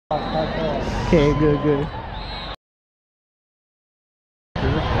Okay, good, good.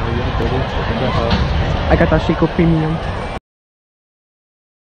 I got that Shaco Premium.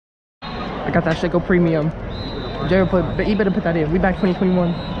 I got that Shaco Premium. Jared put, you better put that in. We back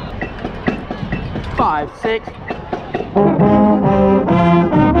 2021. 5, 6.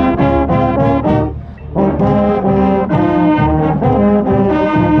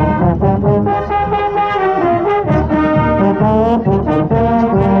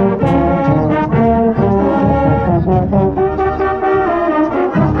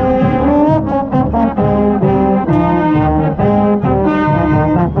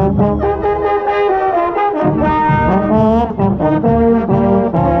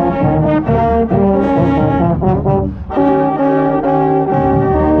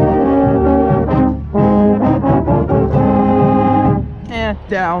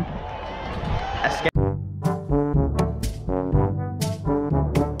 Down. Escape.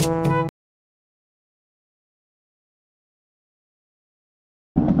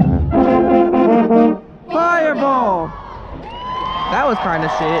 Fireball! That was kind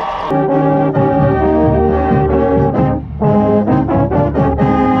of shit.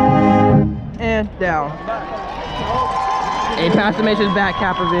 And down. Hey, Pastor Mason's back,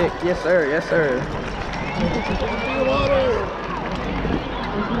 Kapovic. Yes, sir. Yes, sir.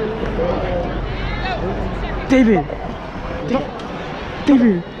 David!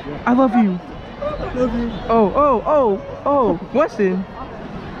 David! I love you! Oh! Weston!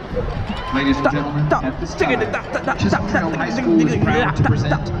 Ladies and gentlemen, at this time, Chisholm High School is proud to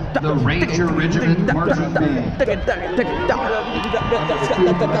present the Ranger Regiment Marching Band.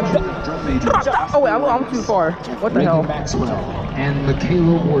 Oh wait, I'm too far. What the hell? Maxwell and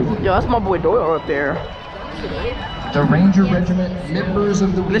Michaela Worthen. Yo, that's my boy Doyle up there. The Ranger Regiment members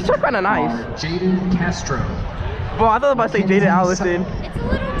of the This are kind of nice. Jaden Castro. Bro, I thought I was about to say Jaden Allison.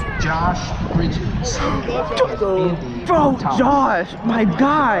 Josh Bridges. Bro, Josh, my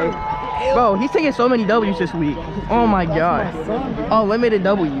guy. Bro, he's taking so many W's this week. Oh my god. Oh, limited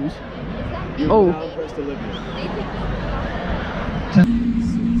W's. Oh.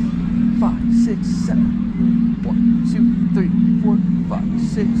 5, 6, 7. 1, 2, 3, 4, 5,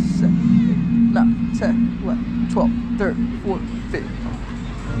 6, 7, 8, 9, 10, 11, 12, 13, 14, 15.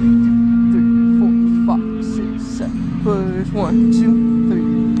 3, 4, 5, 6, 7. Push 1, 2,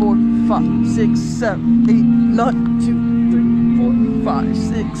 3, 4, 5, 6, 7, 8, 9, 2, 3, 4, 5,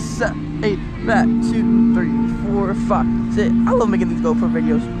 6, 7, 8. Back 2, 3, 4, 5, 6. I love making these GoPro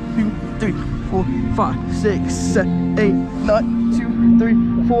videos. 2, 3, 4, 5, 6, 7, 8, 9, 2, 3,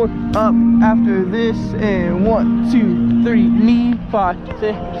 4. Up after this and 1, 2, 3. Knee 5, 6,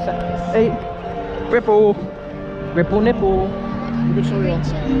 7, 8. Ripple nipple.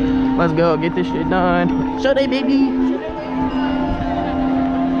 Let's go get this shit done. Show day, baby.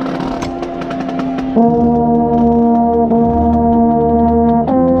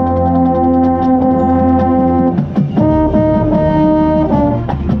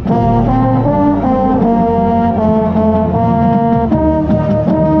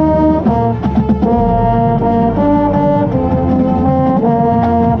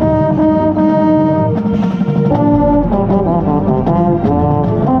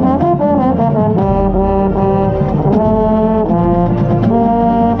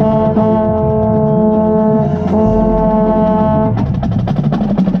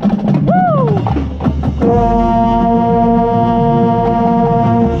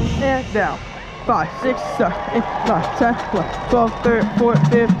 Down. 5, 6, 7, 8, 9, 10, 11, 12, 13, 14,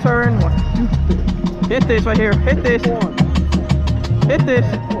 15, turn. 1, 2, 3. Hit this right here. Hit this. Hit this.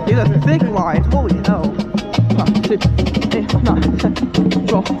 These are thick lines. Holy hell. 5, 6, 8, 9, 10,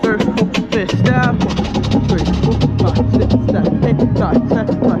 12, 13, 14, 15. Stab. 1, 2, 3, 4, 5, 6, 7, 8, 9, 10,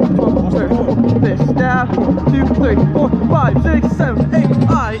 11, 12, 13, 14, 15. Stab. 1, 2, 3, 4, 5, 6, 7, 8.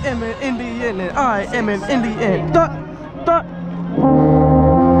 I am an Indian and I am an Indian. Dot.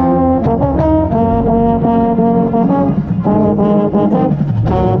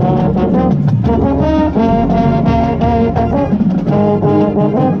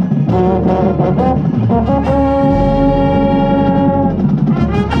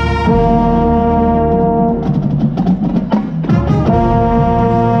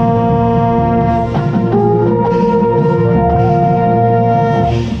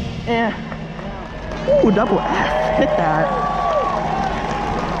 Ooh, double F. Hit that.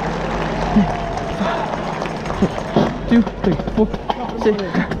 2, 3, 4, 6.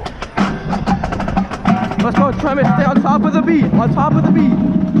 Let's go, Tremor. Stay on top of the beat. On top of the beat.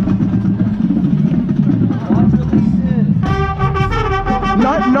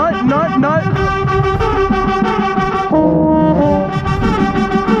 Nut.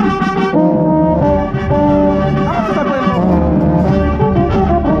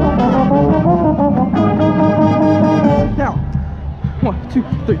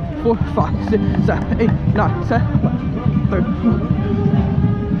 3, 4, 5, 6, 7, 8, 9, 10, 11,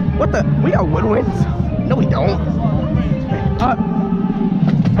 12. What the? We got woodwinds? No, we don't. Up.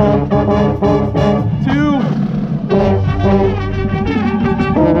 2.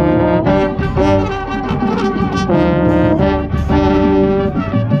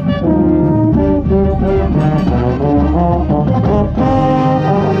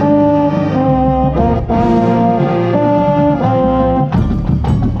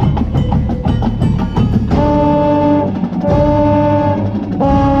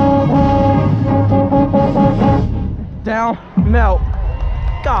 Down, melt.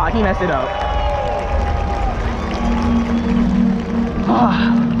 God, he messed it up.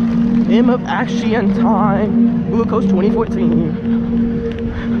 M of action time. Glucose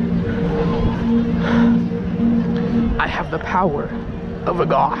 2014. I have the power of a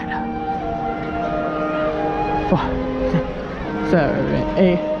god. 5, 6, 7,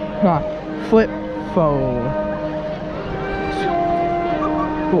 8, 9. Flip phone.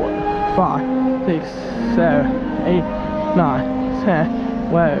 4, 5, 6, 7, 8, 9, 10.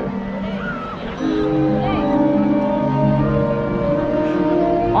 Whoa.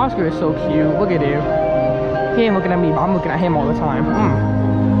 Oscar is so cute. Look at him. He ain't looking at me, but I'm looking at him all the time.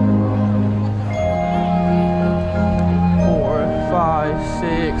 4, 5,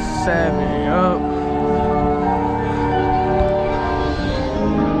 6, 7. Up.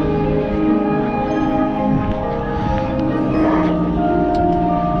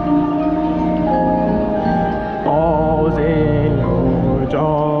 Balls in your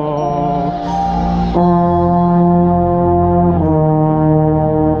jaw.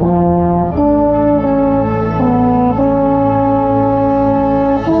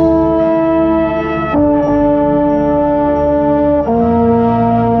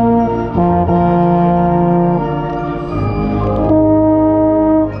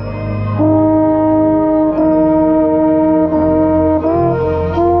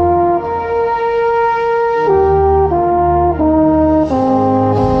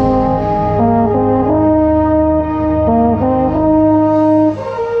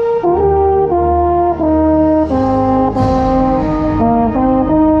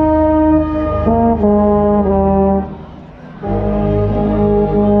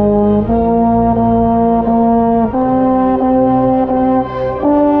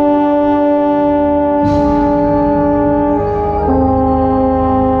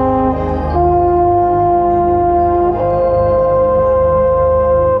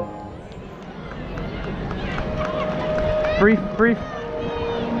 Brief.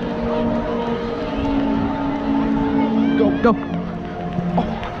 Go. Oh.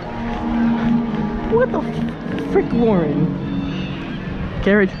 What the frick, Warren?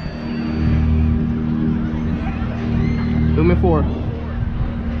 Carriage. Movement 4.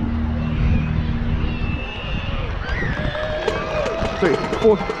 3,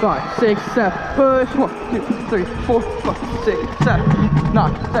 4, 5, 6, 7. Push. 1, 2, 3, 4, 5, 6, 7,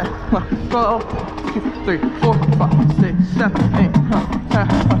 9, 10, 11, 12. 2, 3, 4, 5, 6, 7, 8, 9, 10,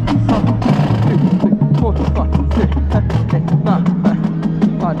 11, 2, 3, 4, 5, 6, 7, 8, 9, 10.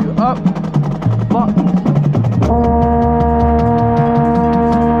 On you up. Lock.